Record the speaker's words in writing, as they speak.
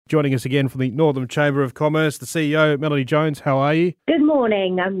Joining us again from the Northern Chamber of Commerce, the CEO, Melanie Jones. How are you? Good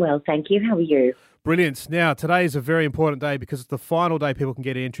morning. I'm well, thank you. How are you? Brilliant. Now, today is a very important day because it's the final day people can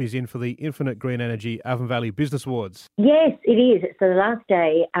get entries in for the Infinite Green Energy Avon Valley Business Awards. Yes, it is. It's the last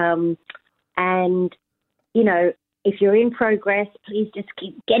day. And, you know, if you're in progress, please just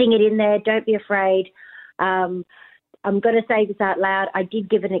keep getting it in there. Don't be afraid. I'm going to say this out loud. I did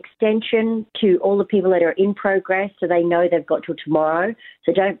give an extension to all the people that are in progress so they know they've got till tomorrow.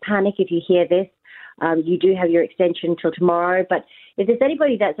 So don't panic if you hear this. You do have your extension till tomorrow. But if there's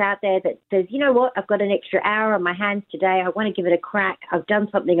anybody that's out there that says, you know what, I've got an extra hour on my hands today, I want to give it a crack, I've done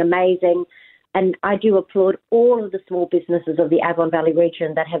something amazing. And I do applaud all of the small businesses of the Avon Valley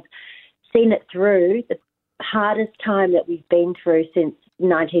region that have seen it through the hardest time that we've been through since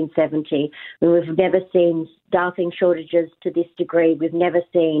 1970. We've never seen staffing shortages to this degree. We've never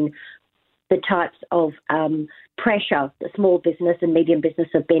seen the types of pressure that small business and medium business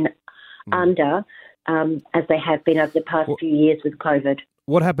have been under as they have been over the past few years with COVID.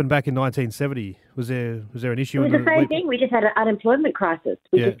 What happened back in 1970? Was there an issue? It was the same thing. We just had an unemployment crisis.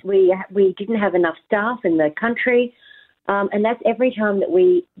 We didn't have enough staff in the country. And that's every time that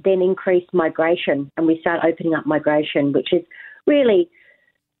we then increase migration and we start opening up migration, which is really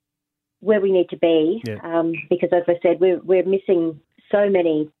where we need to be. Yeah. Because, as I said, we're missing so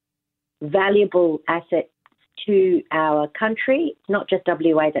many valuable assets to our country. It's not just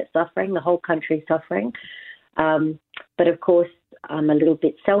WA that's suffering, the whole country's suffering. But, of course, I'm a little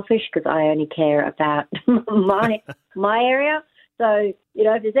bit selfish because I only care about my area. So, you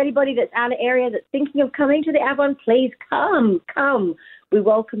know, if there's anybody that's out of area that's thinking of coming to the Avon, please come. We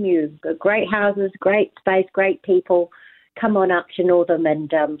welcome you. Great houses, great space, great people. Come on up to Northam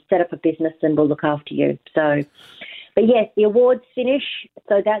and set up a business and we'll look after you. So, but yes, the awards finish,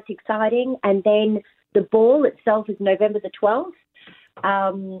 so that's exciting. And then the ball itself is November the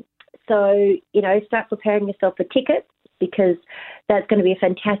 12th. So, you know, start preparing yourself for tickets because that's going to be a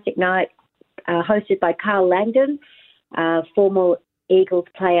fantastic night hosted by Carl Langdon, former Eagles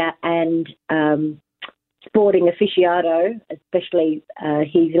player and sporting aficionado, especially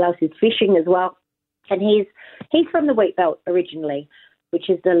he loves his fishing as well. And he's from the Wheatbelt originally, which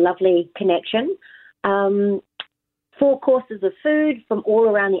is a lovely connection. 4 courses of food from all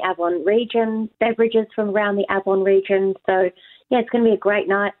around the Avon region, beverages from around the Avon region. So, yeah, it's going to be a great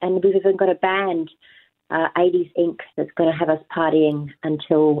night. And we've even got a band, 80s Inc., that's going to have us partying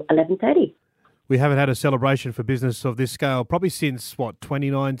until 11:30. We haven't had a celebration for business of this scale probably since,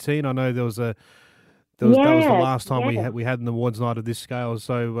 2019? I know that was the last time we had an awards night of this scale.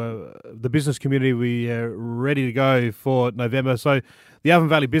 So the business community, we are ready to go for November. So the Avon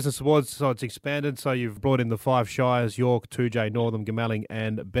Valley Business Awards, so it's expanded. So you've brought in the 5 Shires, York, 2J, Northam, Goomalling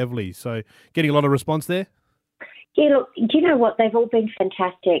and Beverley. So getting a lot of response there? Yeah, look, do you know what? They've all been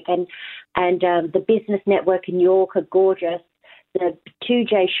fantastic. And the business network in York are gorgeous. The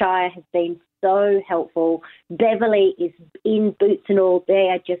 2J Shire has been so helpful. Beverley is in boots and all. They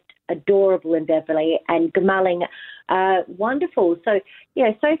are just adorable in Beverley, and Goomalling, wonderful. So,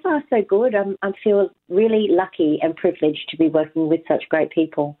 yeah, so far so good. I feel really lucky and privileged to be working with such great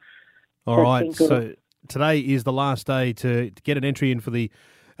people. All right, so today is the last day to get an entry in for the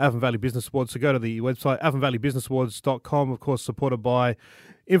Avon Valley Business Awards. So go to the website, avonvalleybusinessawards.com, of course, supported by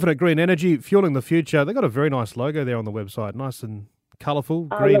Infinite Green Energy, fueling the future. They've got a very nice logo there on the website, nice and colourful,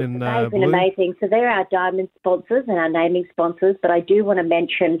 green and blue. Amazing. So they're our diamond sponsors and our naming sponsors, but I do want to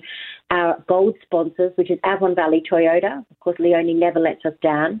mention our gold sponsors, which is Avon Valley Toyota. Of course, Leonie never lets us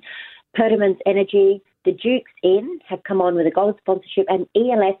down. Perdaman's Energy, the Dukes Inn have come on with a gold sponsorship, and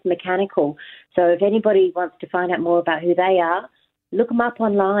ELS Mechanical. So if anybody wants to find out more about who they are, look them up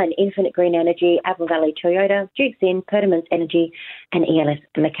online, Infinite Green Energy, Avon Valley Toyota, Dukes Inn, Perdaman's Energy and ELS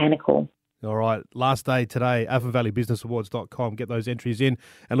Mechanical. All right, last day today, avonvalleybusinessawards.com. Get those entries in,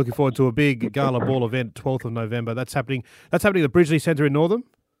 and looking forward to a big gala ball event, 12th of November. That's happening at the Bridgeley Centre in Northam?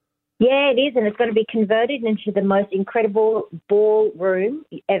 Yeah, it is, and it's going to be converted into the most incredible ballroom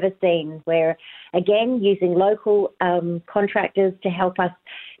ever seen, where, again, using local contractors to help us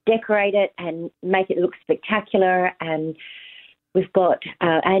decorate it and make it look spectacular. And we've got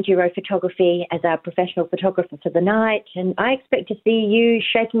Angie Rowe Photography as our professional photographer for the night. And I expect to see you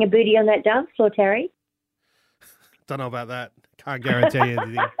shaking a booty on that dance floor, Terry. Don't know about that. Can't guarantee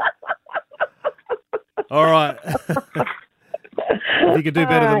anything. All right. If you could do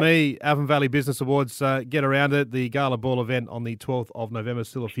better than me, Avon Valley Business Awards, get around it. The Gala Ball event on the 12th of November,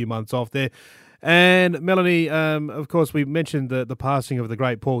 still a few months off there. And Melanie, of course, we mentioned the passing of the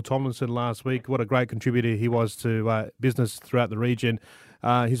great Paul Tomlinson last week. What a great contributor he was to business throughout the region.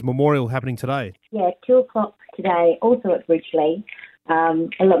 His memorial happening today. Yeah, 2 o'clock today, also at Bridgeley.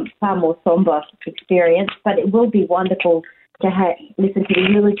 far more sombre experience, but it will be wonderful to listen to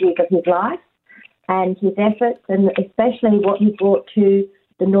the eulogies of his life and his efforts, and especially what he brought to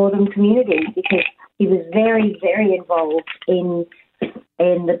the northern community, because he was very, very involved in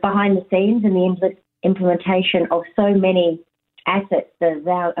the behind the scenes and the implementation of so many assets that are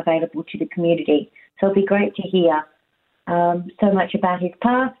now available to the community. So it'll be great to hear so much about his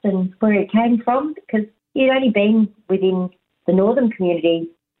past and where he came from, because he'd only been within the northern community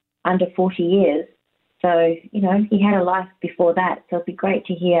under 40 years. So, he had a life before that. So it'd be great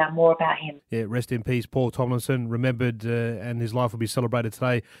to hear more about him. Yeah, rest in peace, Paul Tomlinson, remembered, and his life will be celebrated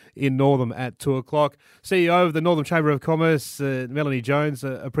today in Northam at 2:00. CEO of the Northam Chamber of Commerce, Melanie Jones,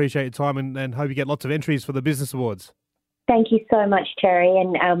 appreciate your time and hope you get lots of entries for the Business Awards. Thank you so much, Terry,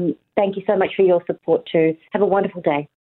 and thank you so much for your support too. Have a wonderful day.